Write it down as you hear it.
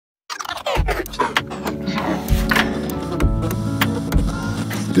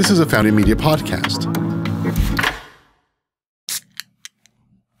This is a Founding Media podcast.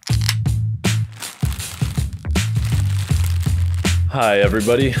 Hi,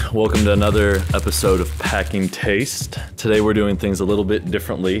 everybody. Welcome to another episode of Packing Taste. Today we're doing things a little bit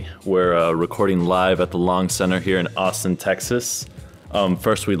differently. We're recording live at the Long Center here in Austin, Texas.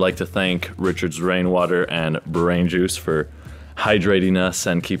 First, we'd like to thank Richard's Rainwater and Brain Juice for hydrating us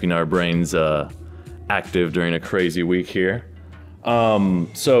and keeping our brains active during a crazy week here.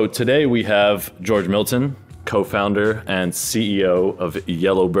 So today we have George Milton, co-founder and CEO of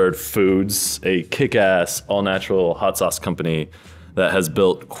Yellowbird Foods, a kick-ass, all-natural hot sauce company that has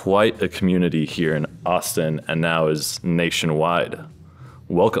built quite a community here in Austin and now is nationwide.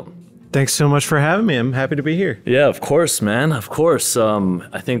 Welcome. Thanks so much for having me. I'm happy to be here. Yeah, of course, man. Of course.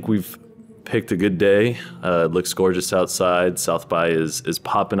 I think we've picked a good day. It looks gorgeous outside. South by is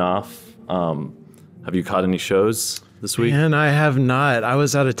popping off. Have you caught any shows this week? And I have not. I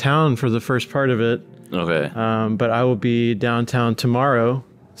was out of town for the first part of it. Okay. But I will be downtown tomorrow,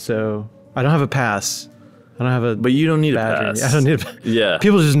 so I don't have a pass. I don't have a. But you don't need a pass. I don't need a. Yeah.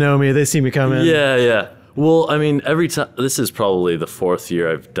 People just know me. They see me come in. Yeah. Well, I mean, every time. This is probably the fourth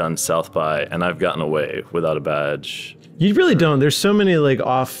year I've done South by, and I've gotten away without a badge. You really don't. There's so many like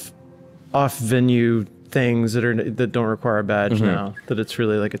off venue things that don't require a badge now that it's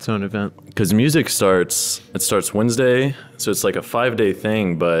really like its own event. Because music starts Wednesday, so it's like a 5-day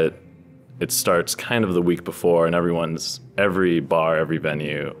thing, but it starts kind of the week before, and every bar, every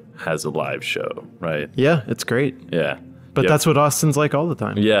venue has a live show, right? Yeah, it's great. Yeah. But that's what Austin's like all the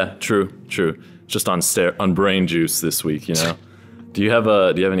time. Yeah, true. Just on brain juice this week, you know. Do you have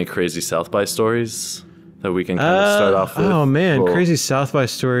any crazy South by stories that we can kind of start off with? Oh man, crazy South by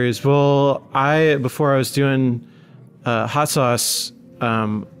stories. Well, before I was doing hot sauce,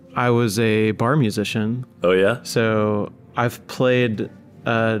 I was a bar musician. Oh yeah. So I've played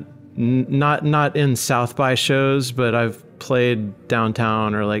not in South by shows, but I've played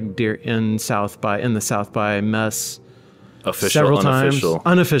downtown or like in the South by mess. Official, several unofficial. times.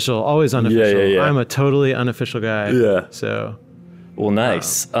 Unofficial, always unofficial. Yeah. I'm a totally unofficial guy. Yeah. So. Well,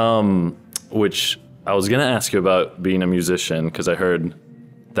 nice. Which I was gonna ask you about being a musician because I heard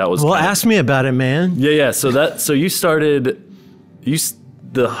that was. Well, ask me about it, man. Yeah. So you started,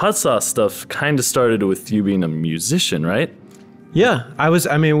 the hot sauce stuff kind of started with you being a musician, right? Yeah,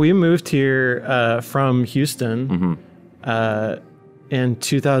 we moved here from Houston in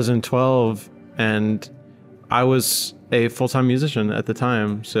 2012, and I was a full-time musician at the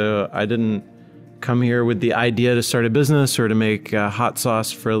time. So I didn't come here with the idea to start a business or to make hot sauce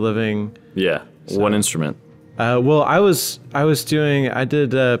for a living. Yeah. So, what instrument? Well, I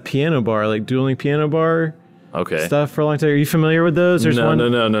did piano bar, like dueling piano bar. Okay. Stuff for a long time. Are you familiar with those?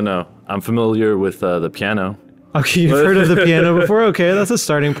 No. I'm familiar with the piano. Okay, you've heard of the piano before? Okay, that's a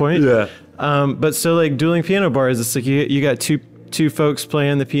starting point. Yeah. But so like dueling piano bars, it's like you got two folks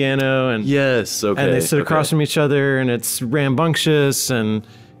playing the piano and yes, okay. And they sit across from each other and it's rambunctious and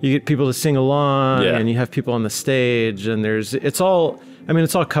you get people to sing along and you have people on the stage and it's all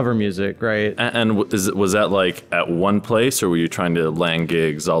cover music, right? And was that like at one place or were you trying to land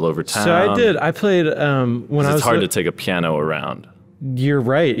gigs all over town? So I played when I was. It's hard to take a piano around. You're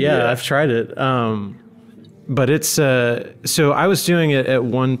right. Yeah. I've tried it. But it's so I was doing it at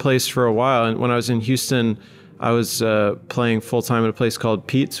one place for a while, and when I was in Houston, I was playing full time at a place called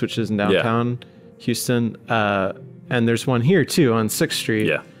Pete's, which is in downtown Houston, and there's one here too on 6th Street.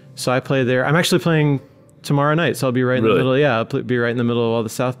 Yeah. So I play there. I'm actually playing tomorrow night, so I'll be right in the middle. Yeah, I'll be right in the middle of all the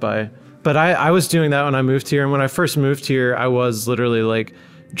South by. But I was doing that when I moved here, and when I first moved here, I was literally like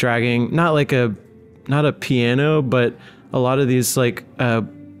dragging not a piano, but a lot of these like.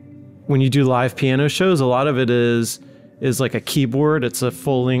 When you do live piano shows, a lot of it is like a keyboard. It's a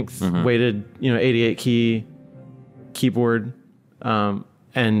full length weighted, 88 key keyboard.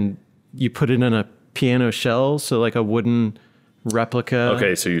 And you put it in a piano shell. So like a wooden replica.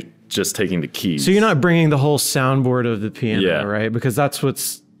 Okay. So you're just taking the keys. So you're not bringing the whole soundboard of the piano, right? Because that's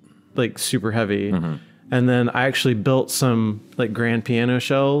what's like super heavy. And then I actually built some like grand piano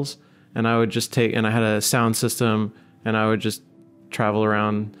shells and I would just and I had a sound system and I would just travel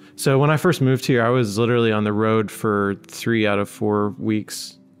around. So when I first moved here, I was literally on the road for 3 out of 4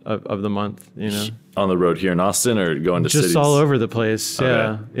 weeks of the month, On the road here in Austin or going to cities? Just all over the place.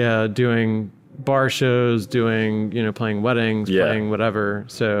 Okay. Yeah. Doing bar shows, playing weddings, playing whatever.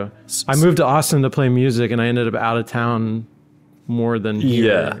 So I moved to Austin to play music and I ended up out of town more than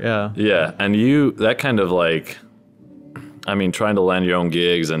here. Yeah. And that kind of like, trying to land your own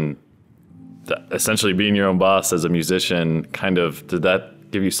gigs and essentially being your own boss as a musician, kind of, did that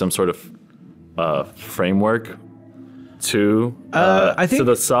give you some sort of framework to I think to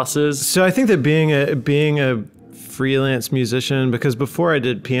the sauces? So I think that being a freelance musician, because before I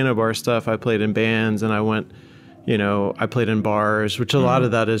did piano bar stuff, I played in bands and I played in bars, which a lot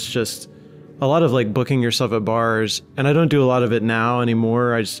of that is just a lot of like booking yourself at bars. And I don't do a lot of it now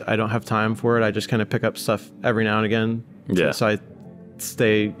anymore. I don't have time for it. I just kind of pick up stuff every now and again. Yeah. So I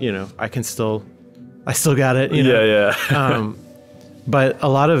stay, I still got it. Yeah. But a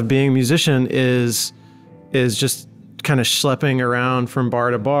lot of being a musician is just kind of schlepping around from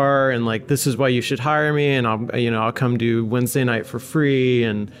bar to bar and like, this is why you should hire me. And I'll come do Wednesday night for free.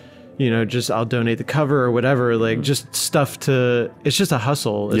 And, I'll donate the cover or whatever, like just stuff it's just a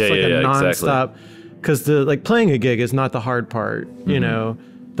hustle. It's nonstop. Cause playing a gig is not the hard part.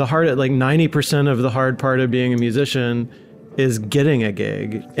 The hard, like 90% of the hard part of being a musician is getting a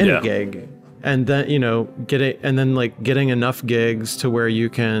gig, any gig. And then, getting enough gigs to where you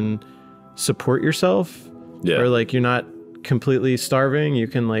can support yourself. Yeah. Or like you're not completely starving. You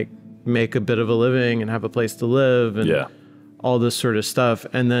can like make a bit of a living and have a place to live and all this sort of stuff.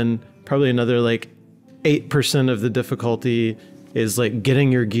 And then probably another like 8% of the difficulty is like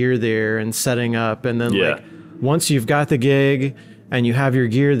getting your gear there and setting up. And then like once you've got the gig and you have your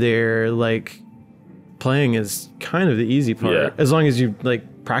gear there, like playing is kind of the easy part as long as you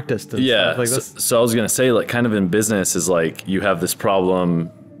like practiced and stuff like this. So I was going to say, like, kind of in business is like you have this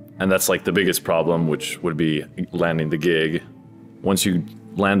problem, and that's like the biggest problem, which would be landing the gig. Once you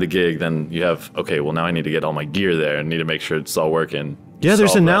land the gig, then you have, okay, well now I need to get all my gear there and need to make sure it's all working. Yeah,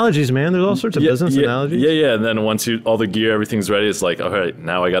 there's analogies, man. There's all sorts of business analogies. Yeah. And then once all the gear, everything's ready, it's like, all right,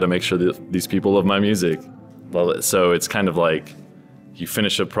 now I got to make sure that these people love my music. So it's kind of like you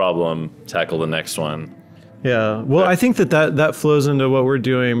finish a problem, tackle the next one. Yeah. Well, I think that flows into what we're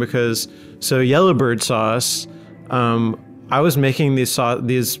doing because Yellowbird sauce, I was making these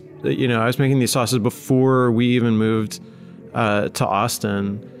sauces before we even moved to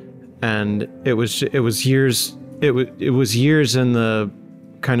Austin, and it was years in the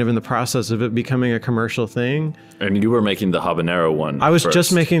kind of in the process of it becoming a commercial thing. And you were making the habanero one. I was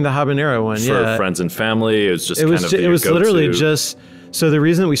just making the habanero one for friends and family. It was just it was literally just. So the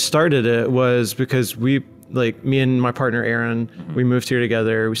reason we started it was because me and my partner Aaron, we moved here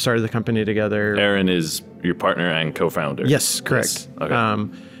together. We started the company together. Aaron is your partner and co-founder. Yes, correct. Yes. Okay.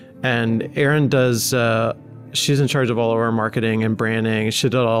 And Aaron does. She's in charge of all of our marketing and branding. She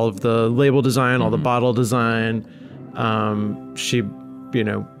did all of the label design, all the bottle design. She, did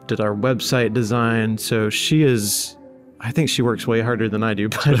our website design. So I think she works way harder than I do,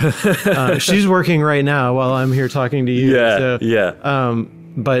 but she's working right now while I'm here talking to you.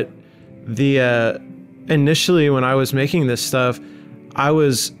 But initially when I was making this stuff, I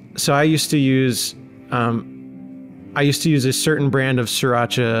used to use a certain brand of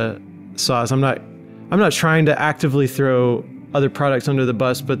sriracha sauce. I'm not trying to actively throw other products under the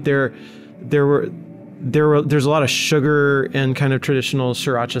bus, but there's a lot of sugar in kind of traditional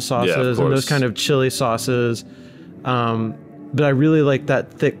sriracha sauces and those kind of chili sauces. But I really like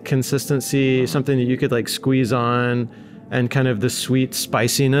that thick consistency, something that you could like squeeze on, and kind of the sweet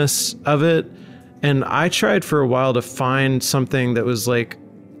spiciness of it. And I tried for a while to find something that was like,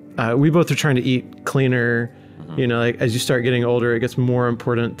 we both are trying to eat cleaner. Like as you start getting older, it gets more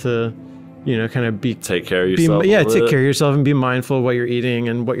important to, kind of take care of yourself. Take care of yourself and be mindful of what you're eating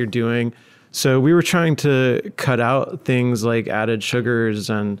and what you're doing. So we were trying to cut out things like added sugars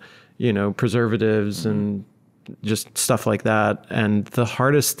and, preservatives and just stuff like that. And the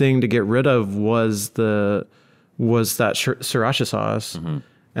hardest thing to get rid of was that sriracha sauce.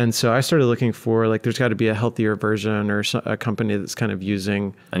 And so I started looking for like, there's got to be a healthier version or a company that's kind of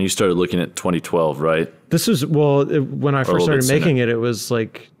using. And you started looking at 2012, right? This was, when I first started making it, it was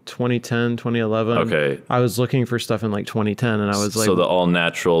like 2010, 2011. Okay. I was looking for stuff in like 2010 and I was like. So the all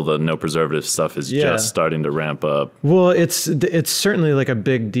natural, the no preservative stuff is just starting to ramp up. Well, it's certainly like a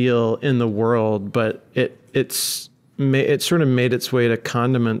big deal in the world, but it sort of made its way to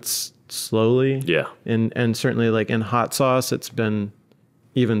condiments slowly. Yeah. And certainly like in hot sauce, it's been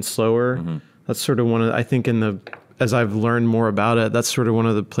even slower. That's sort of one of, I think as I've learned more about it, that's sort of one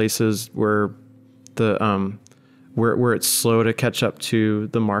of the places where where it's slow to catch up to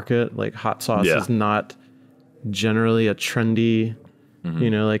the market. Like hot sauce is not generally a trendy,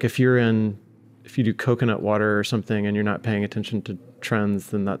 like if you do coconut water or something and you're not paying attention to trends,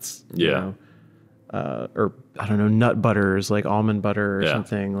 then that's, or I don't know, nut butters like almond butter or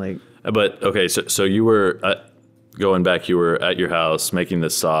something like. But okay. So you were, going back, you were at your house making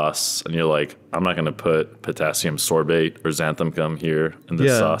this sauce, and you're like, I'm not going to put potassium sorbate or xanthan gum here in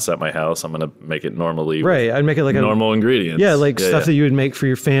this sauce at my house. I'm going to make it normally. Right. I'd make it like normal ingredients. Yeah, like stuff that you would make for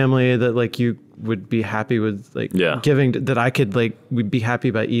your family that like you would be happy with like Yeah. giving, that I could like, would be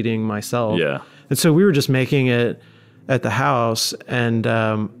happy by eating myself. Yeah. And so we were just making it at the house, and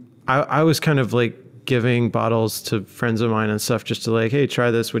I was kind of like giving bottles to friends of mine and stuff just to like, hey,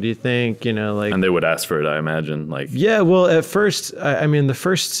 try this. What do you think? You know, like. And they would ask for it, I imagine. Like. Yeah, well, at first, I mean, the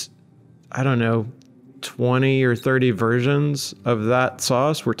first, I don't know, 20 or 30 versions of that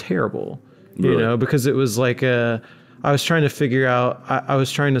sauce were terrible. You Really? know, because it was like I was trying to figure out, I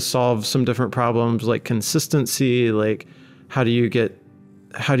was trying to solve some different problems like consistency, like how do you get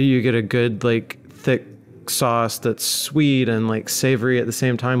a good like thick sauce that's sweet and like savory at the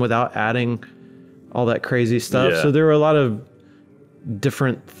same time without adding all that crazy stuff. Yeah. So there were a lot of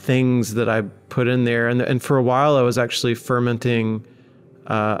different things that I put in there. And for a while I was actually fermenting,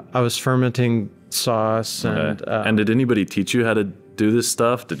 sauce. Okay. And did anybody teach you how to do this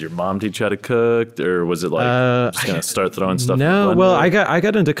stuff? Did your mom teach you how to cook, or was it like just gonna start throwing stuff? No, in the well, blender? I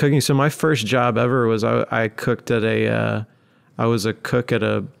got into cooking. So my first job ever was I cooked at I was a cook at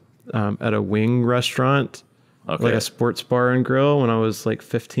a wing restaurant, Okay. like a sports bar and grill when I was like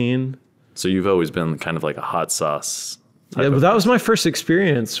 15. So you've always been kind of like a hot sauce. Yeah, but that was my first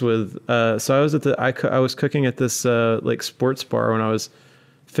experience with. So I was I was cooking at this like sports bar when I was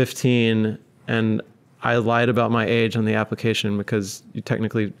 15, and I lied about my age on the application because you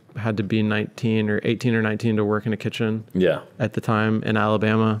technically had to be 19 or 18 or 19 to work in a kitchen. Yeah. At the time in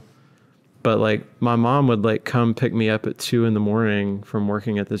Alabama. But like my mom would like come pick me up at 2 a.m. from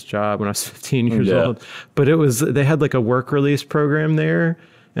working at this job when I was 15 years Yeah. old. But they had like a work release program there.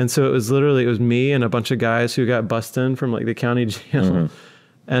 And so it was me and a bunch of guys who got bussed in from like the county jail. Mm-hmm.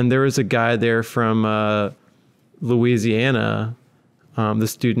 And there was a guy there from Louisiana,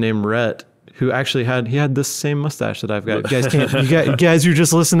 this dude named Rhett, who actually had this same mustache that I've got. You guys, you're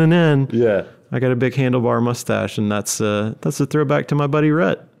just listening in. Yeah. I got a big handlebar mustache, and that's a throwback to my buddy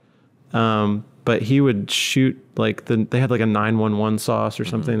Rhett. But he would shoot like they had like a 911 sauce or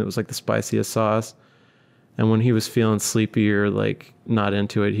something that was like the spiciest sauce. And when he was feeling sleepy or like not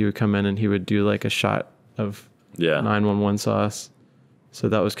into it, he would come in and he would do like a shot of 911 sauce. So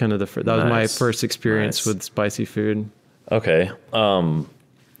that was kind of that was my first experience with spicy food. Okay. And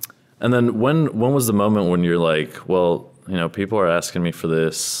then when was the moment when you're like, well, you know, people are asking me for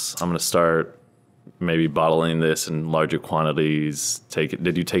this. I'm going to start maybe bottling this in larger quantities.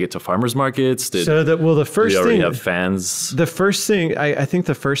 Did you take it to farmers markets? The first you already thing, have fans? The first thing, I think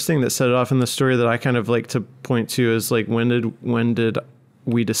the first thing that set it off in the story that I kind of like to point to is like, when did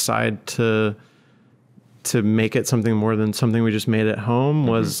we decide to make it something more than something we just made at home?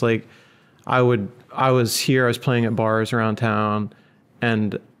 Was like, I was playing at bars around town,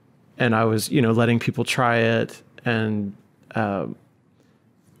 and I was, you know, letting people try it. And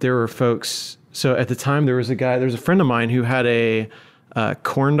there were folks. So at the time there was a friend of mine who had a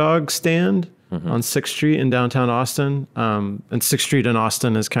corn dog stand on 6th Street in downtown Austin. And 6th Street in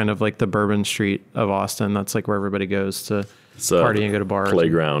Austin is kind of like the Bourbon Street of Austin. That's like where everybody goes to party and go to bars.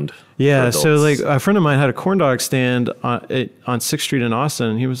 Playground. Yeah. So like a friend of mine had a corn dog stand on 6th Street in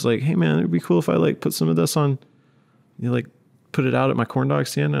Austin. And he was like, hey man, it'd be cool if I like put some of this on, you know, like put it out at my corn dog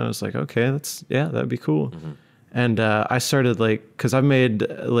stand. And I was like, okay, that'd be cool. And I started like, cause I've made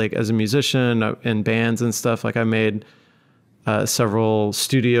like as a musician in bands and stuff, like I made several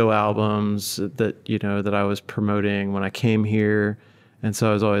studio albums that, you know, that I was promoting when I came here. And so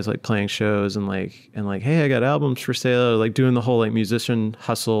I was always like playing shows and like, hey, I got albums for sale, like doing the whole like musician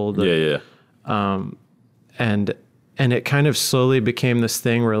hustle. And it kind of slowly became this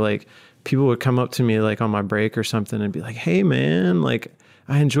thing where like people would come up to me like on my break or something and be like, hey man, like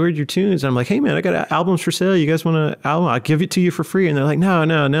I enjoyed your tunes. And I'm like, hey man, I got albums for sale. You guys want an album? I'll give it to you for free. And they're like, no, I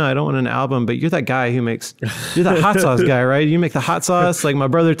don't want an album, but you're that guy you're that hot sauce guy, right? You make the hot sauce. Like my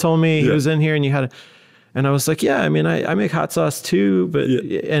brother told me he was in here and you had and I was like, yeah, I mean, I make hot sauce too, but,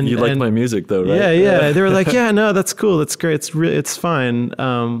 and you like my music though, right? Yeah. They were like, yeah, no, that's cool. That's great. It's fine.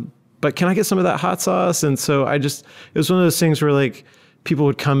 But can I get some of that hot sauce? And so it was one of those things where like people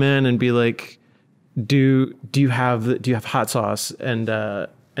would come in and be like, do you have hot sauce? And so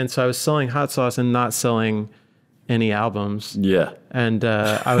I was selling hot sauce and not selling any albums. Yeah. And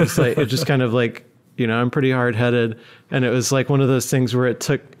I was like, it just kind of like, you know, I'm pretty hard headed. And it was like one of those things where it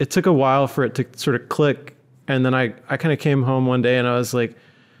took a while for it to sort of click. And then I kind of came home one day and I was like,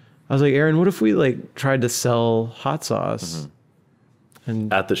 Aaron, what if we like tried to sell hot sauce?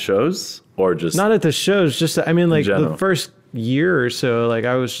 And at the shows or just not at the shows, just, I mean, like the first year or so, like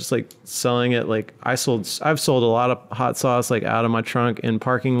I was just like selling it. Like I've sold a lot of hot sauce, like out of my trunk in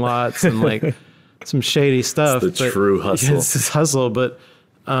parking lots and like some shady stuff. It's the true hustle. It's this hustle. But,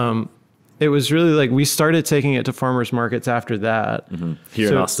 it was really like we started taking it to farmers markets after that. Here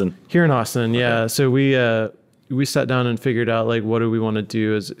in Austin. Here in Austin, yeah. So we sat down and figured out like what do we want to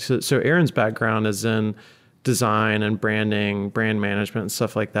do. So Aaron's background is in design and branding, brand management, and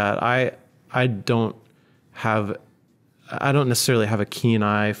stuff like that. I don't necessarily have a keen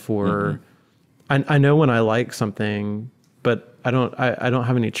eye for. I know when I like something, but I don't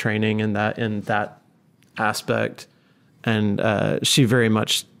have any training in that aspect, and she very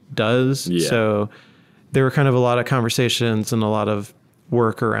much does. Yeah. So there were kind of a lot of conversations and a lot of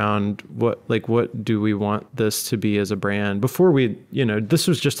work around what do we want this to be as a brand before we, this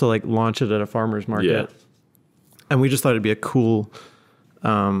was just to like launch it at a farmer's market. Yeah. And we just thought it'd be a cool,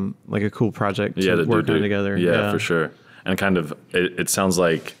 like a cool project to work on together. Yeah, for sure. And kind of, it sounds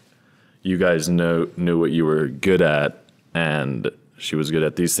like you guys knew what you were good at, and she was good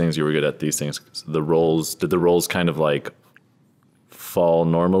at these things, you were good at these things. Did the roles kind of like fall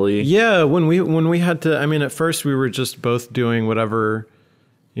normally? Yeah, when we had to, I mean, at first we were just both doing whatever,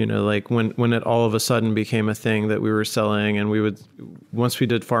 like when it all of a sudden became a thing that we were selling, and once we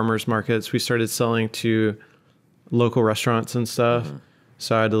did farmers markets, we started selling to local restaurants and stuff.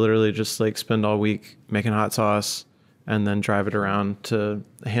 So I had to literally just like spend all week making hot sauce and then drive it around to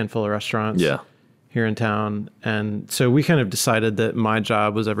a handful of restaurants here in town. And so we kind of decided that my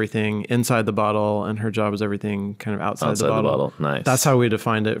job was everything inside the bottle and her job was everything kind of outside the bottle. Nice. That's how we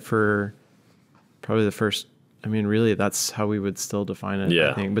defined it for probably the first, I mean, really that's how we would still define it.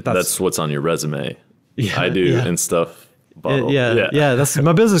 Yeah. I think. But that's what's on your resume. Yeah, I do and stuff. Bottle. Yeah. That's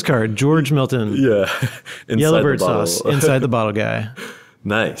my business card. George Milton. Yeah. Yellowbird sauce. Inside the bottle guy.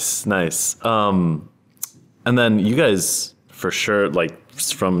 Nice. And then you guys, for sure, like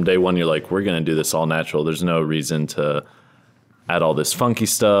from day one, you're like, we're going to do this all natural. There's no reason to add all this funky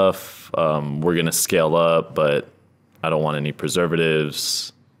stuff. We're going to scale up, but I don't want any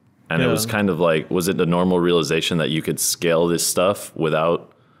preservatives. And it was kind of like, was it the normal realization that you could scale this stuff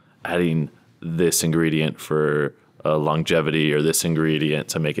without adding this ingredient for longevity or this ingredient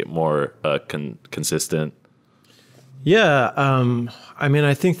to make it more consistent? Yeah. I mean,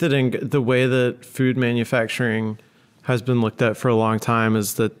 I think that in the way that food manufacturing has been looked at for a long time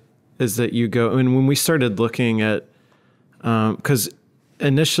is that you go, and when we started looking at, because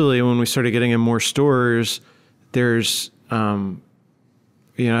initially when we started getting in more stores, there's, I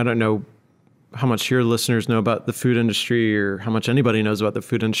don't know how much your listeners know about the food industry or how much anybody knows about the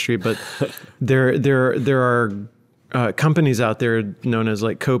food industry, but there are companies out there known as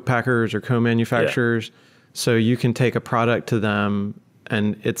like co-packers or co-manufacturers. Yeah. So you can take a product to them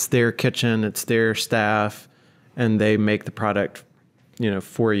and it's their kitchen, it's their staff, and they make the product,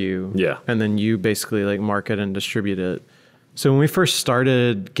 for you. Yeah. And then you basically like market and distribute it. So when we first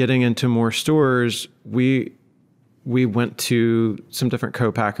started getting into more stores, we went to some different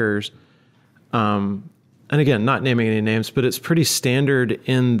co-packers. And again, not naming any names, but it's pretty standard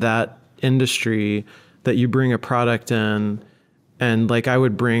in that industry that you bring a product in, and like I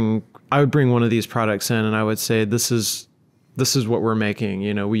would bring one of these products in and I would say, this is what we're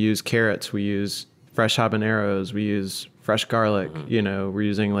making. We use carrots, we use fresh habaneros, we use fresh garlic, we're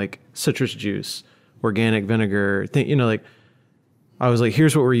using like citrus juice, organic vinegar, like I was like,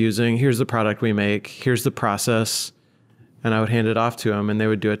 here's what we're using. Here's the product we make. Here's the process. And I would hand it off to them and they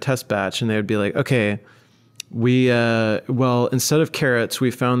would do a test batch and they would be like, okay, instead of carrots, we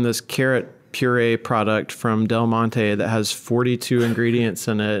found this carrot puree product from Del Monte that has 42 ingredients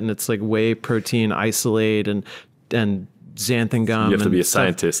in it, and it's like whey protein isolate and xanthan gum. You have to be a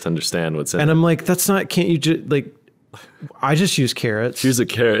scientist to understand what's in it. And I'm like, can't you just like, I just use carrots. Here's a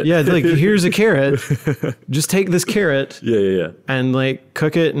carrot. Yeah, like here's a carrot. Just take this carrot. Yeah. And like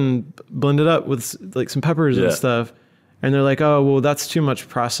cook it and blend it up with like some peppers and stuff. And they're like, oh, well, that's too much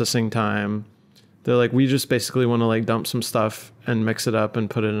processing time. They're like, we just basically want to like dump some stuff and mix it up and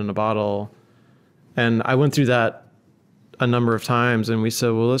put it in a bottle. And I went through that a number of times and we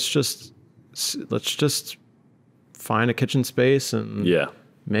said, well, let's just find a kitchen space and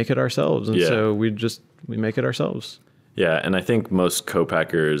make it ourselves. And so we make it ourselves. Yeah. And I think most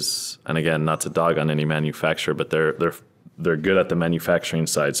co-packers, and again, not to dog on any manufacturer, but they're good at the manufacturing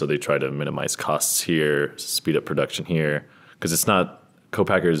side. So they try to minimize costs here, speed up production here. Cause it's not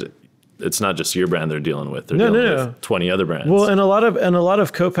co-packers. It's not just your brand they're dealing with. They're dealing with 20 other brands. Well, and a lot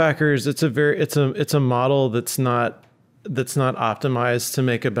of co-packers, it's a model that's not optimized to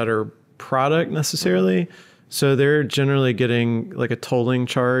make a better product necessarily. So they're generally getting like a tolling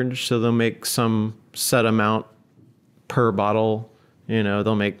charge. So they'll make some set amount per bottle.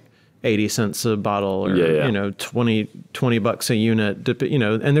 They'll make 80 cents a bottle or, $20 a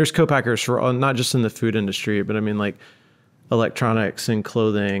unit, and there's co-packers for not just in the food industry, but I mean like, electronics and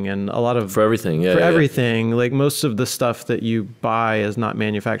clothing and a lot of for everything. Yeah, for yeah, everything. Like most of the stuff that you buy is not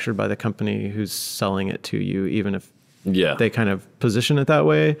manufactured by the company who's selling it to you, even if they kind of position it that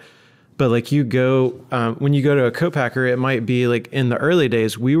way. But like you go, when you go to a co-packer, it might be like in the early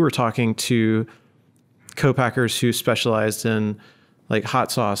days, we were talking to co-packers who specialized in like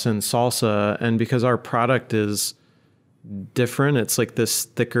hot sauce and salsa. And because our product is different, it's like this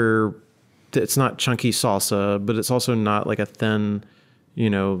thicker, it's not chunky salsa, but it's also not like a thin, you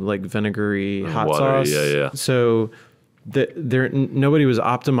know, like vinegary hot water, sauce. Yeah. So nobody was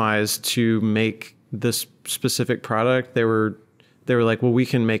optimized to make this specific product. They were like, well, we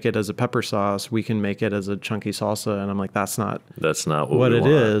can make it as a pepper sauce. We can make it as a chunky salsa. And I'm like, that's not what it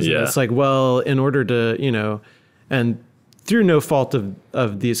is. Yeah. And it's like, well, in order to, you know, and through no fault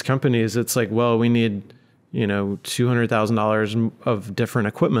of these companies, it's like, well, we need, you know, $200,000 of different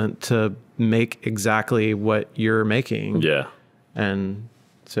equipment to make exactly what you're making. Yeah. And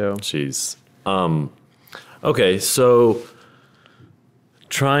so. Jeez. Okay. So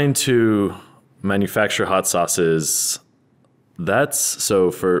trying to manufacture hot sauces,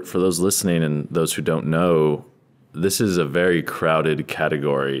 so for those listening and those who don't know, this is a very crowded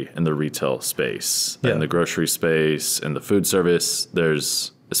category in the retail space, in the grocery space, in the food service.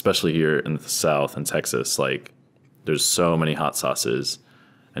 There's, especially here in the South and Texas, like there's so many hot sauces,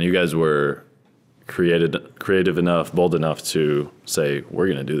 and you guys were creative enough, bold enough to say, we're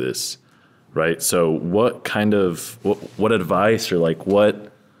going to do this. Right. So what advice or like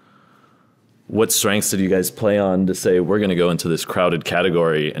what strengths did you guys play on to say we're going to go into this crowded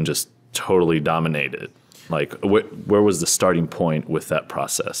category and just totally dominate it? Like, where was the starting point with that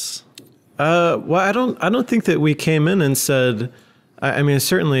process? Well, I don't think that we came in and said. I mean,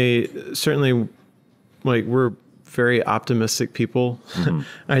 certainly, like we're very optimistic people. Mm-hmm.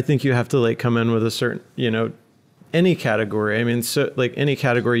 I think you have to like come in with a certain, you know, any category. I mean, so like any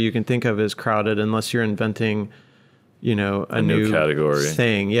category you can think of is crowded unless you're inventing, you know, a new category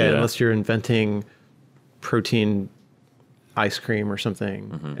thing. Yeah, unless you're inventing protein ice cream or something.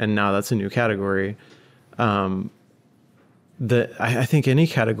 Mm-hmm. And now that's a new category. I think any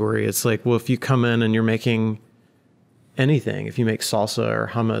category, it's like, well, if you come in and you're making anything, if you make salsa or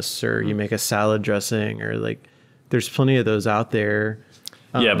hummus or you make a salad dressing or like, there's plenty of those out there.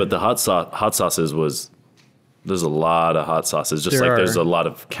 Yeah, but the hot sauces there's a lot of hot sauces, just like there's a lot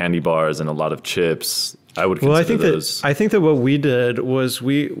of candy bars and a lot of chips. I would consider those. I think that what we did was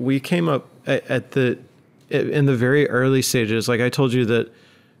we came up in the very early stages. Like I told you that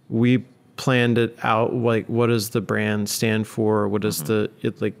we planned it out. Like, what does the brand stand for? What is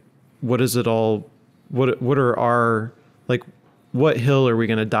what is it all? What are our, like, what hill are we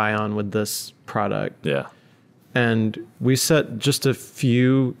going to die on with this product? Yeah. And we set just a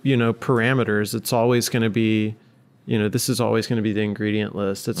few, you know, parameters. It's always going to be, you know, this is always going to be the ingredient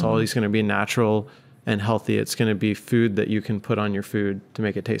list. It's always going to be natural and healthy. It's going to be food that you can put on your food to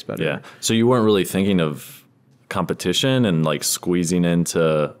make it taste better. Yeah. So you weren't really thinking of competition and like squeezing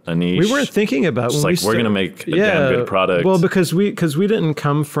into a niche? We weren't thinking about just like we're going to make a damn good product. Well, because we didn't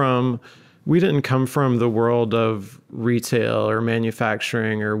come from the world of retail or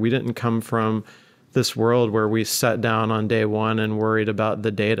manufacturing, or we didn't come from this world where we sat down on day one and worried about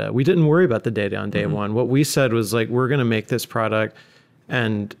the data. We didn't worry about the data on day one. What we said was like, we're going to make this product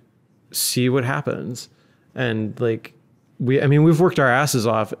and see what happens. And like, we've worked our asses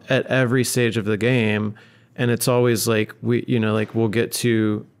off at every stage of the game. And it's always like, we'll get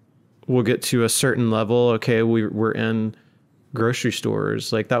to a certain level. Okay. We're in grocery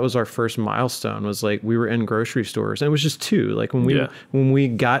stores. Like that was our first milestone, was like we were in grocery stores, and it was just 2. Like when we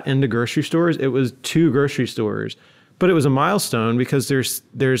got into grocery stores, it was 2 grocery stores, but it was a milestone because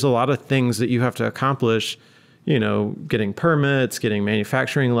there's a lot of things that you have to accomplish, you know, getting permits, getting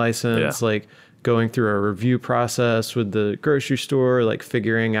manufacturing license, like going through a review process with the grocery store, like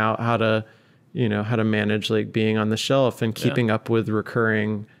figuring out how to manage like being on the shelf and keeping up with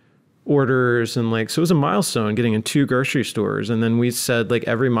recurring orders. And like, so it was a milestone getting in 2 grocery stores. And then we said, like,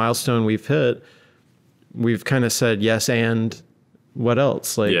 every milestone we've hit, we've kind of said yes, and what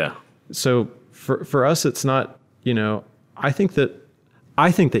else? Like, so for us, it's not, you know, I think that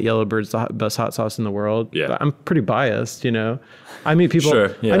Yellowbird's the best hot sauce in the world. Yeah. I'm pretty biased, you know. I meet people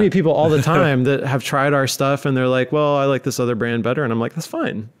I meet people all the time that have tried our stuff and they're like, well, I like this other brand better. And I'm like, that's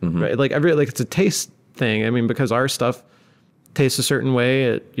fine. Right? Like it's a taste thing. I mean, because our stuff tastes a certain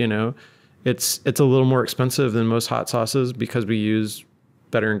way, it's a little more expensive than most hot sauces because we use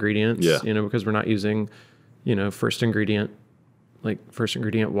better ingredients, you know, because we're not using, you know, first ingredient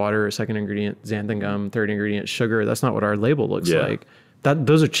water, second ingredient xanthan gum, third ingredient sugar. That's not what our label looks like.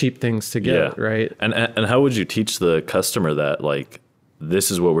 those are cheap things to get, right? And how would you teach the customer that, like,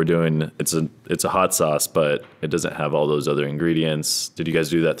 this is what we're doing? It's a hot sauce, but it doesn't have all those other ingredients. Did you guys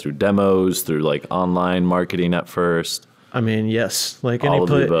do that through demos, through like online marketing at first? I mean, yes. Like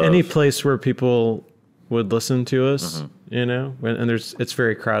any place where people would listen to us, you know, and it's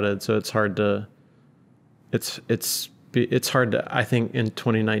very crowded, so it's hard to. It's hard to. I think in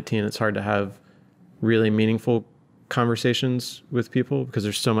 2019, it's hard to have really meaningful conversations with people because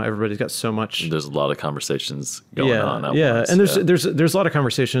there's so much. Everybody's got so much. There's a lot of conversations going on at once. And there's a lot of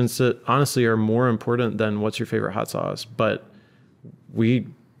conversations that honestly are more important than what's your favorite hot sauce. But we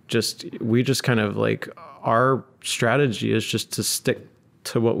just kind of like, our strategy is just to stick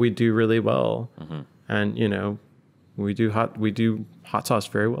to what we do really well, and you know, we do hot sauce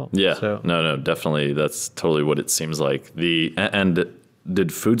very well. Yeah. So No, definitely. That's totally what it seems like. And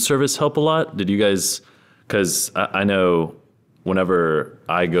did food service help a lot? Did you guys? Because I know whenever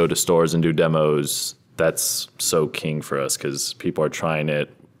I go to stores and do demos, that's so king for us because people are trying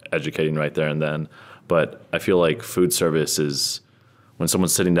it, educating right there and then. But I feel like food service is, when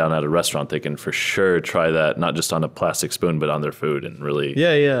someone's sitting down at a restaurant, they can for sure try that, not just on a plastic spoon, but on their food and really.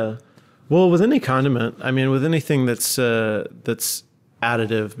 Yeah. Well, with any condiment, I mean, with anything that's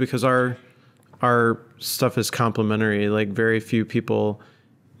additive, because our stuff is complementary. Like, very few people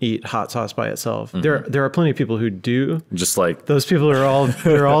eat hot sauce by itself. There are plenty of people who do. Just like those people are all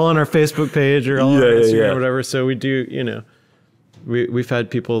they're all on our Facebook page or all on Instagram or whatever. So we do, you know, we've had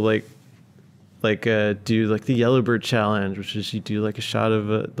people like do like the Yellowbird challenge, which is you do like a shot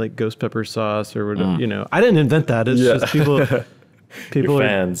of like ghost pepper sauce or whatever. You know, I didn't invent that. It's just people. People Your are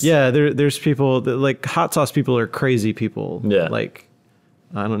fans. There's people that, like, hot sauce people are crazy people. Yeah. Like,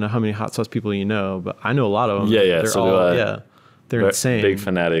 I don't know how many hot sauce people you know, but I know a lot of them. They're so all, they're insane. Big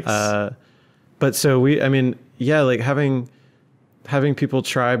fanatics. But so like having people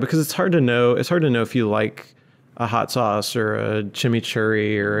try, because it's hard to know if you like a hot sauce or a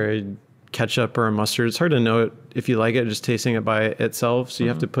chimichurri or a ketchup or a mustard. It's hard to know it if you like it just tasting it by itself. So you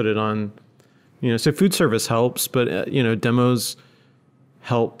have to put it on, you know, so food service helps, but you know, demos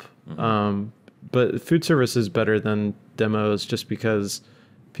help. But food service is better than demos just because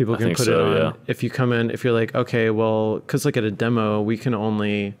people can put it on. Yeah. If you come in, if you're like, okay, well, because like at a demo, we can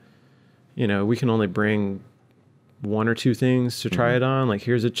only bring one or two things to try it on. Like,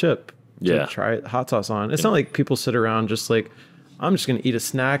 here's a chip to try hot sauce on. It's not like people sit around just like, I'm just going to eat a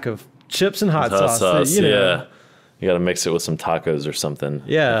snack of chips and hot sauce. You know. You got to mix it with some tacos or something.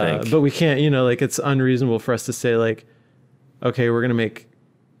 Yeah, but we can't, you know, like, it's unreasonable for us to say like, okay, we're going to make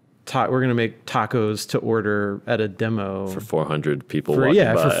tacos to order at a demo for 400 people walking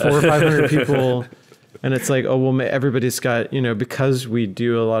by. For 400 or 500 people. And it's like, oh, well, everybody's got, you know, because we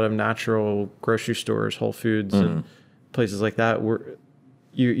do a lot of natural grocery stores, Whole Foods and places like that,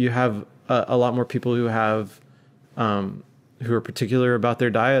 you have a lot more people who have, who are particular about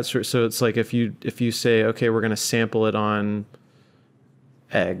their diets. So it's like, if you say, okay, we're going to sample it on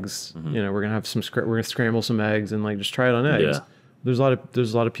eggs, you know, we're going to scramble some eggs and like just try it on eggs. Yeah. There's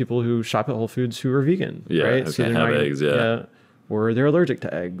a lot of people who shop at Whole Foods who are vegan, right? So they have eggs, or they're allergic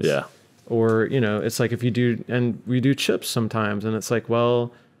to eggs. Yeah. Or, you know, it's like, if you do, and we do chips sometimes, and it's like,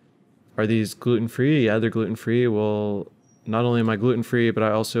 well, are these gluten-free? Yeah, they're gluten-free. Well, not only am I gluten-free, but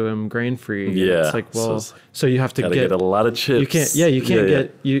I also am grain-free. Yeah. It's like, well, so you have to get a lot of chips.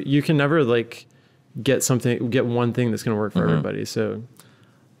 You can never like get one thing that's going to work for everybody. So.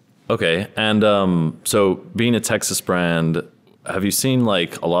 Okay. And so being a Texas brand, have you seen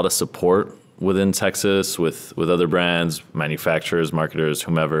like a lot of support within Texas with other brands, manufacturers, marketers,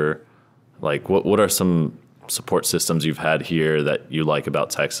 whomever? Like, what are some support systems you've had here that you like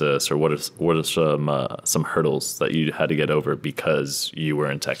about Texas, or what are some hurdles that you had to get over because you were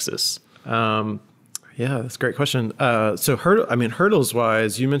in Texas? Yeah, that's a great question. So hurdles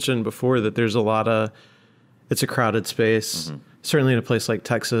wise, you mentioned before that it's a crowded space. Certainly in a place like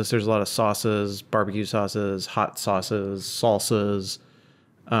Texas, there's a lot of sauces, barbecue sauces, hot sauces, salsas.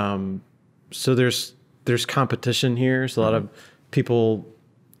 So there's competition here. So a lot of people,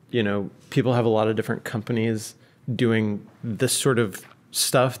 you know, people have a lot of different companies doing this sort of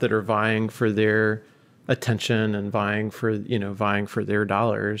stuff that are vying for their attention and vying for their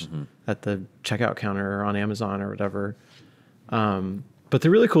dollars at the checkout counter or on Amazon or whatever. But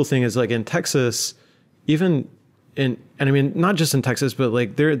the really cool thing is, like, in Texas, and I mean, not just in Texas, but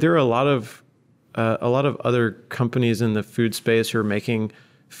like there are a lot of other companies in the food space who are making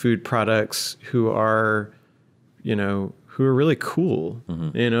food products who are really cool.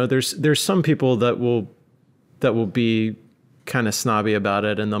 You know, there's some people that will be kind of snobby about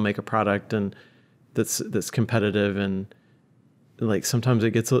it, and they'll make a product and that's competitive and like sometimes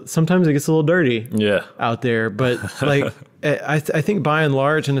it gets a little dirty out there, but like I think by and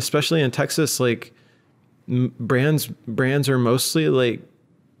large, and especially in Texas, like brands are mostly like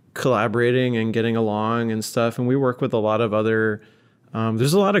collaborating and getting along and stuff. And we work with a lot of other,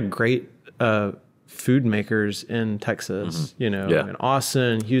 there's a lot of great food makers in Texas, in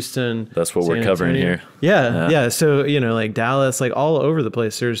Austin, Houston. That's what we're covering here. Yeah. So, like Dallas, like all over the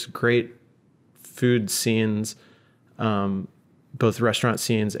place, there's great food scenes, both restaurant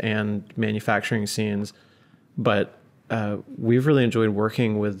scenes and manufacturing scenes. But we've really enjoyed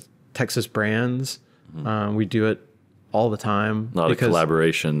working with Texas brands. We do it all the time. A lot of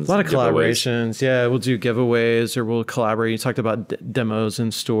collaborations. Giveaways. Yeah, we'll do giveaways or we'll collaborate. You talked about demos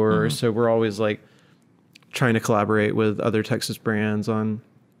in stores. So we're always like trying to collaborate with other Texas brands on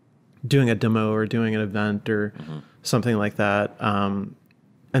doing a demo or doing an event or something like that. And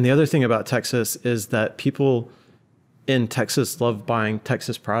the other thing about Texas is that people in Texas love buying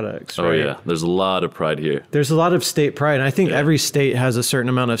Texas products. Right? Oh yeah, there's a lot of pride here. There's a lot of state pride, and I think every state has a certain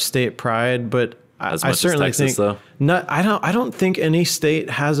amount of state pride. But I certainly as Texas, think though? I don't think any state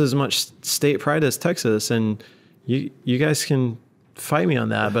has as much state pride as Texas, and you guys can fight me on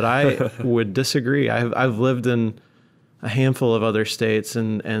that, but I would disagree. I've lived in a handful of other states,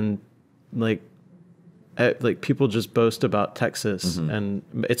 and like people just boast about Texas, and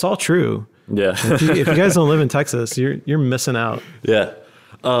it's all true. Yeah. if you guys don't live in Texas, you're missing out. Yeah.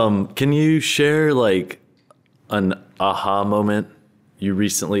 Can you share like an aha moment you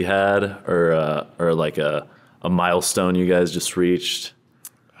recently had, or like a milestone you guys just reached?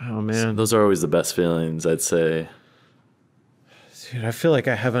 Oh man, those are always the best feelings, I'd say. Dude, I feel like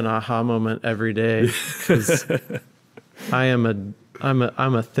I have an aha moment every day because I'm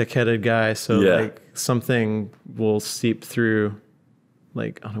a thick-headed guy, so like something will seep through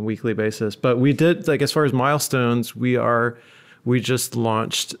like on a weekly basis. But we did, like, as far as milestones, we just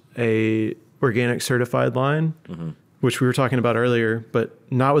launched a organic certified line, which we were talking about earlier, but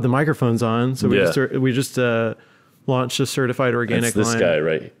not with the microphones on. So we just launched a certified organic line. That's this guy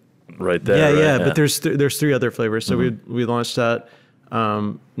right there. Yeah. But there's 3 other flavors. So we launched that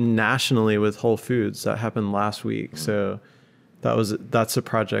nationally with Whole Foods. That happened last week. So that's a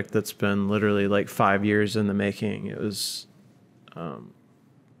project that's been literally like 5 years in the making. It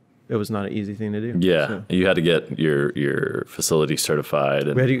was not an easy thing to do. Yeah, so. You had to get your facility certified.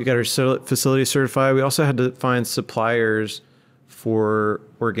 We had to get our facility certified. We also had to find suppliers for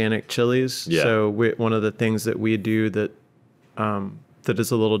organic chilies. Yeah. So one of the things that we do that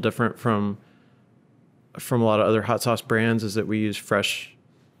is a little different from a lot of other hot sauce brands is that we use fresh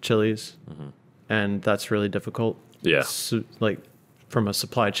chilies, and that's really difficult. Yeah. So, like from a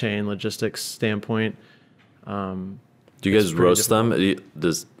supply chain logistics standpoint. Do you guys roast them?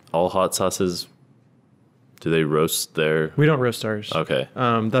 Does all hot sauces, do they roast their? We don't roast ours. Okay.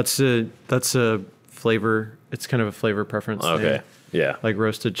 That's a flavor. It's kind of a flavor preference thing. Yeah. Like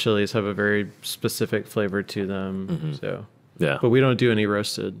roasted chilies have a very specific flavor to them. So yeah. But we don't do any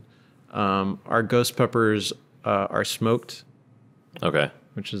roasted. Our ghost peppers are smoked. Okay.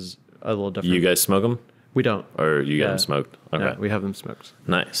 Which is a little different. You guys smoke them? We don't. Or you get them smoked? Okay. Yeah, we have them smoked.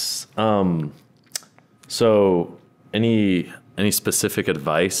 Nice. So any specific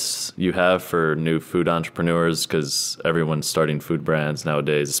advice you have for new food entrepreneurs? Because everyone's starting food brands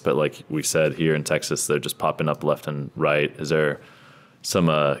nowadays, but like we said, here in Texas, they're just popping up left and right. Is there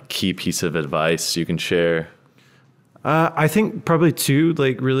some key piece of advice you can share? I think probably 2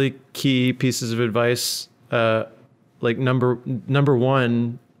 like really key pieces of advice. Like number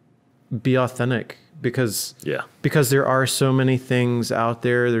 1, be authentic, because there are so many things out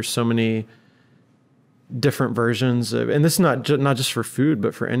there. There's so many different versions of, and this is not just for food,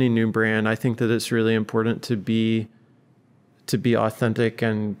 but for any new brand. I think that it's really important to be authentic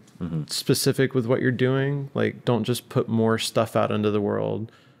and specific with what you're doing. Like, don't just put more stuff out into the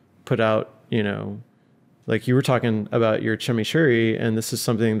world. Put out, like you were talking about your chimichurri, and this is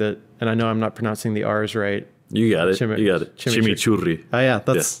something that, and I know I'm not pronouncing the R's right. You got it. Chimichurri. Oh yeah,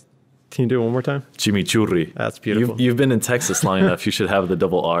 that's. Can you do it one more time? Chimichurri. That's beautiful. You've been in Texas long enough. You should have the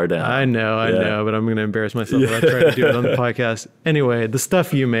double R down. I know, but I'm going to embarrass myself when I try to do it on the podcast. Anyway, the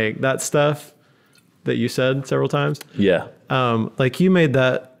stuff you make, that stuff that you said several times. Yeah. Like you made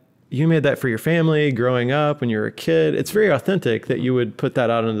that for your family growing up when you were a kid. It's very authentic that you would put that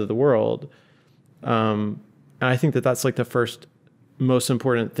out into the world. And I think that that's like the first most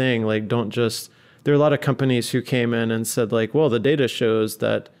important thing. Like, there are a lot of companies who came in and said like, well, the data shows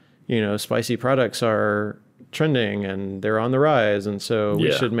that, spicy products are trending and they're on the rise, and so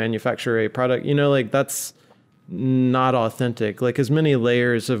we should manufacture a product. Like, that's not authentic. Like, as many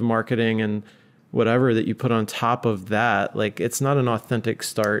layers of marketing and whatever that you put on top of that, like it's not an authentic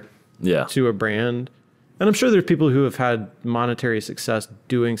start Yeah. to a brand. And I'm sure there's people who have had monetary success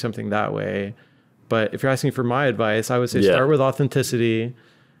doing something that way. But if you're asking for my advice, I would say start with authenticity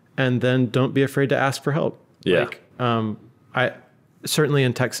and then don't be afraid to ask for help. Yeah. Like, I certainly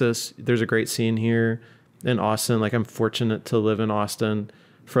in Texas, there's a great scene here in Austin. Like I'm fortunate to live in Austin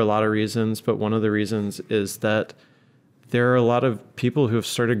for a lot of reasons, but one of the reasons is that there are a lot of people who have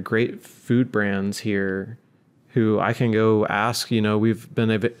started great food brands here who I can go ask. You know, we've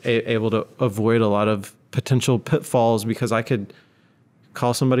been able to avoid a lot of potential pitfalls because I could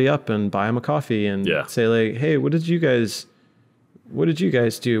call somebody up and buy them a coffee and say like, hey, what did you guys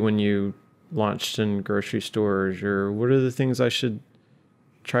do when you launched in grocery stores, or what are the things I should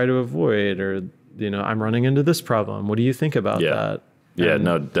try to avoid, or, you know, I'm running into this problem. What do you think about that? Yeah,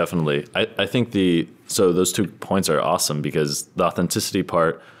 no, definitely. I think so those 2 points are awesome, because the authenticity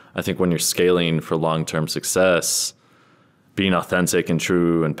part, I think when you're scaling for long-term success, being authentic and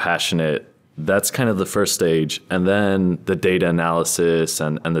true and passionate, that's kind of the first stage. And then the data analysis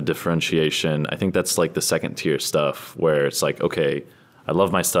and the differentiation, I think that's like the second tier stuff where it's like, okay, I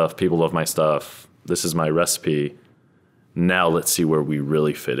love my stuff. People love my stuff. This is my recipe. Now let's see where we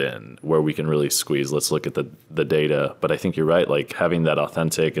really fit in, where we can really squeeze. Let's look at the data. But I think you're right, like having that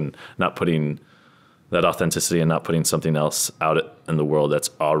authentic and not putting that authenticity and not putting something else out in the world that's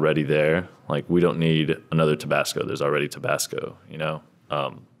already there. Like we don't need another Tabasco. There's already Tabasco, you know?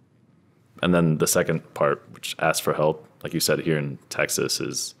 And then the second part, which asks for help, like you said, here in Texas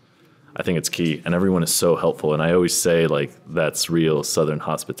is, I think it's key. And everyone is so helpful. And I always say like, that's real Southern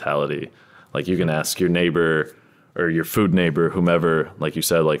hospitality. Like you can ask your neighbor or your food neighbor, whomever, like you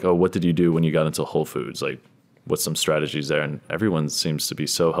said, like, oh, what did you do when you got into Whole Foods? Like what's some strategies there? And everyone seems to be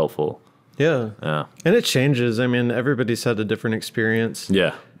so helpful. Yeah. And it changes. I mean, everybody's had a different experience.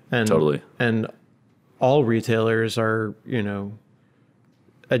 Yeah, totally. And all retailers are, you know,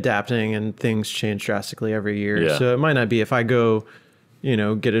 adapting, and things change drastically every year. Yeah. So it might not be if I go, you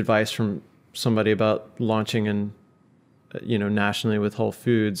know, get advice from somebody about launching in, you know, nationally with Whole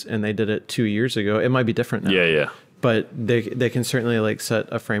Foods, and they did it 2 years ago, it might be different now. Yeah. But they can certainly like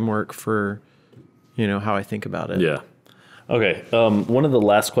set a framework for, you know, how I think about it. Yeah. Okay. One of the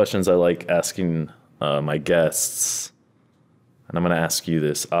last questions I like asking my guests, and I'm going to ask you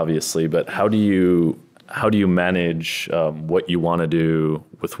this obviously, but how do you manage what you want to do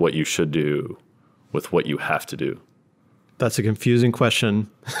with what you should do with what you have to do? That's a confusing question.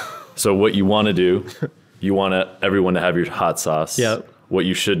 So what you want to do, you want everyone to have your hot sauce. Yeah. What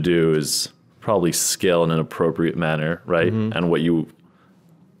you should do is probably scale in an appropriate manner, right? Mm-hmm. And what you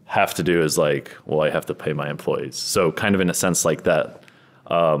have to do is like, well, I have to pay my employees. So kind of in a sense like that.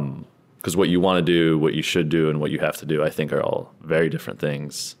 Because what you want to do, what you should do, and what you have to do, I think are all very different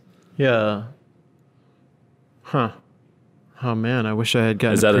things. Yeah. Huh. Oh man, I wish I had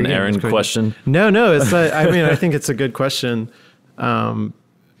gotten. Is that an Aaron question? No, it's. I mean, I think it's a good question, and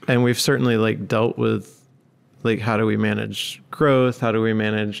we've certainly like dealt with, like, how do we manage growth? How do we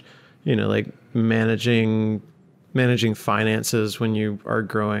manage, you know, like managing finances when you are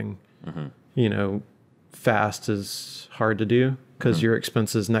growing, you know, fast is hard to do because your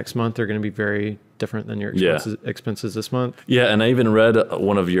expenses next month are going to be very different than your expenses this month. Yeah, and I even read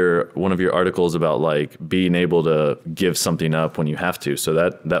one of your articles about like being able to give something up when you have to.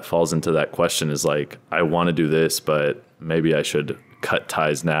 So that falls into that question is like, I want to do this, but maybe I should cut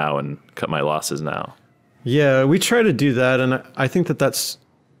ties now and cut my losses now. Yeah, we try to do that, and I think it's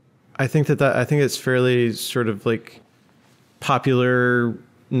fairly sort of like popular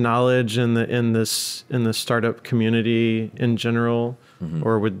knowledge in the startup community in general,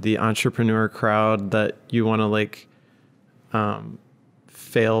 or with the entrepreneur crowd, that you want to like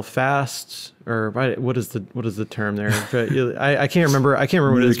fail fast, or what is the term there? I can't remember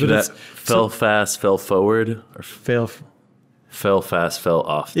what it is, but it's fail fast, fail forward, or fail fast, fail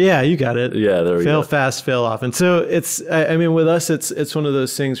off. Yeah, you got it. Yeah, there we go. Fail fast, fail off. And so it's, I mean, with us, it's one of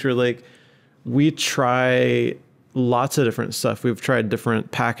those things where like we try lots of different stuff. We've tried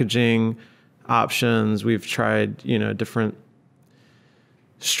different packaging options. We've tried, you know, different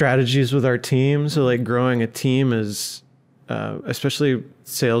strategies with our team. So like growing a team is, especially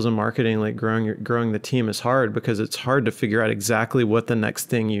sales and marketing, like growing the team is hard because it's hard to figure out exactly what the next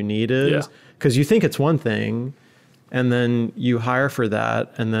thing you need is. Because you think it's one thing, and then you hire for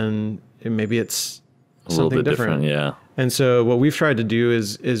that, and then maybe it's a little bit different. Yeah. And so what we've tried to do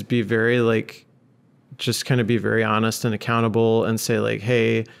is be very like, just kind of be very honest and accountable and say like,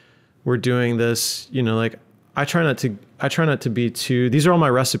 hey, we're doing this, you know, like I try not to be too, these are all my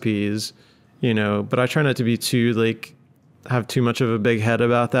recipes, you know, but I try not to be too like have too much of a big head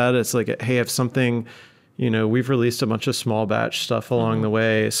about that. It's like, hey, if something, we've released a bunch of small batch stuff along the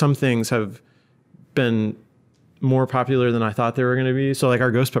way. Some things have been more popular than I thought they were going to be. So like our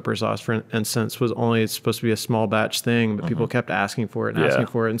ghost pepper sauce, for instance, was only supposed to be a small batch thing, but people kept asking for it and asking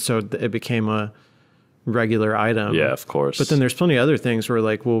for it. And so it became a regular item. Yeah, of course. But then there's plenty of other things where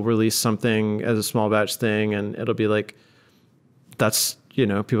like we'll release something as a small batch thing and it'll be like, that's,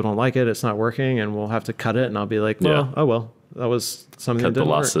 people don't like it. It's not working and we'll have to cut it. And I'll be like, well, oh, well, that was something cut that didn't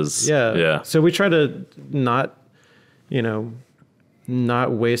the losses. Work. Yeah. So we try to not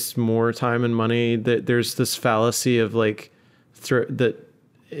waste more time and money. That there's this fallacy of like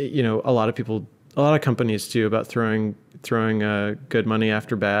a lot of companies do about throwing good money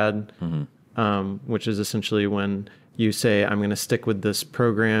after bad, which is essentially when you say, I'm going to stick with this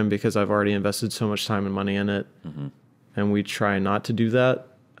program because I've already invested so much time and money in it. And we try not to do that.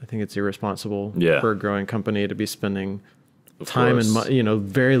 I think it's irresponsible for a growing company to be spending time and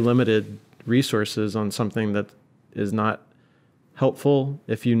very limited resources on something that is not helpful.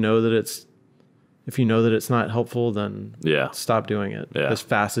 If you know that it's not helpful, then stop doing it as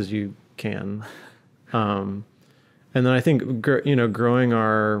fast as you can. And then I think growing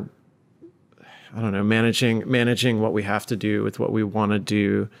our, managing what we have to do with what we want to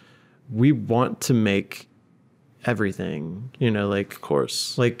do. We want to make everything, of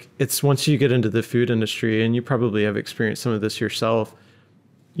course, like it's once you get into the food industry, and you probably have experienced some of this yourself.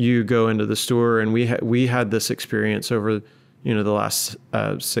 You go into the store, and we had this experience over the last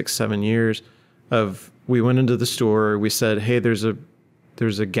 6-7 years of, we went into the store, we said, hey, there's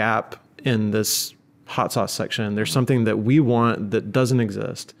a gap in this hot sauce section. There's something that we want that doesn't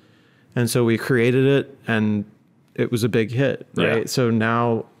exist. And so we created it, and it was a big hit, right? So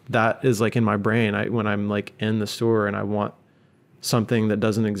now that is like in my brain, when I'm like in the store and I want something that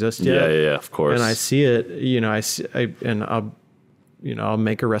doesn't exist yet. Yeah, of course. And I see it, I'll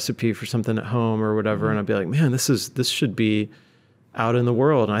make a recipe for something at home or whatever. And I'll be like, man, this should be out in the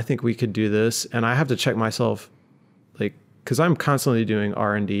world. And I think we could do this. And I have to check myself, like, cause I'm constantly doing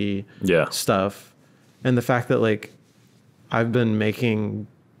R&D stuff. And the fact that like, I've been making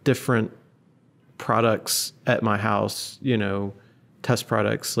different products at my house, test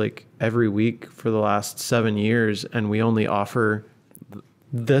products like every week for the last 7 years. And we only offer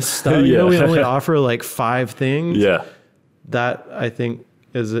this stuff, we only offer like 5 things. Yeah. That I think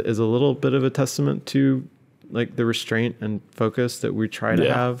is a little bit of a testament to like the restraint and focus that we try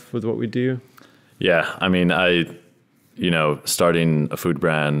to have with what we do. Yeah. I mean, starting a food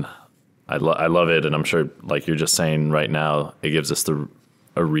brand, I love it. And I'm sure, like you're just saying right now, it gives us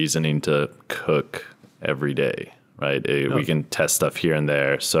a reasoning to cook every day, right? We can test stuff here and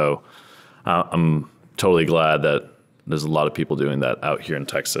there. So I'm totally glad that there's a lot of people doing that out here in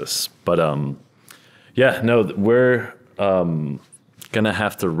Texas. But we're going to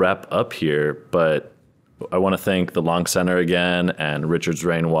have to wrap up here. But I want to thank the Long Center again, and Richard's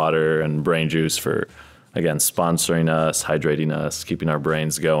Rainwater and Brain Juice for, again, sponsoring us, hydrating us, keeping our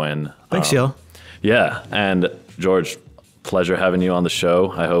brains going. Thanks, y'all. Yeah. And George, pleasure having you on the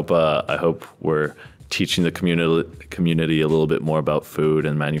show. I hope we're teaching the community a little bit more about food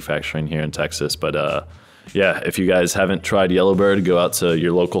and manufacturing here in Texas. But if you guys haven't tried Yellowbird, go out to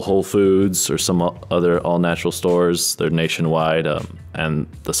your local Whole Foods or some other all-natural stores. They're nationwide, and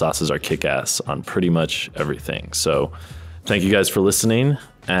the sauces are kick-ass on pretty much everything. So thank you guys for listening,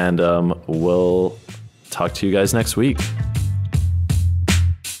 and we'll talk to you guys next week.